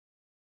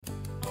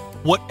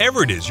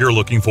Whatever it is you're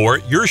looking for,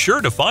 you're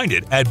sure to find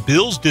it at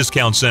Bill's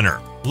Discount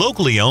Center.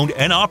 Locally owned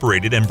and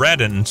operated in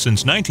Bradenton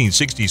since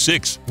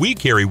 1966, we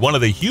carry one of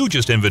the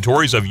hugest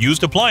inventories of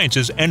used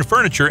appliances and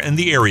furniture in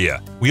the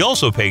area. We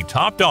also pay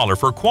top dollar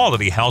for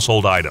quality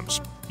household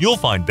items. You'll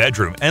find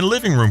bedroom and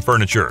living room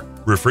furniture,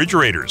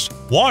 refrigerators,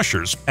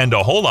 washers, and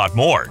a whole lot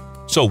more.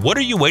 So what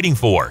are you waiting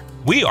for?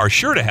 We are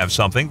sure to have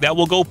something that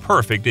will go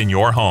perfect in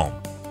your home.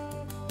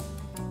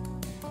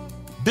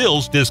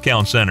 Bill's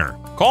Discount Center.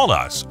 Call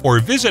us or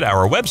visit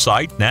our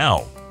website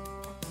now.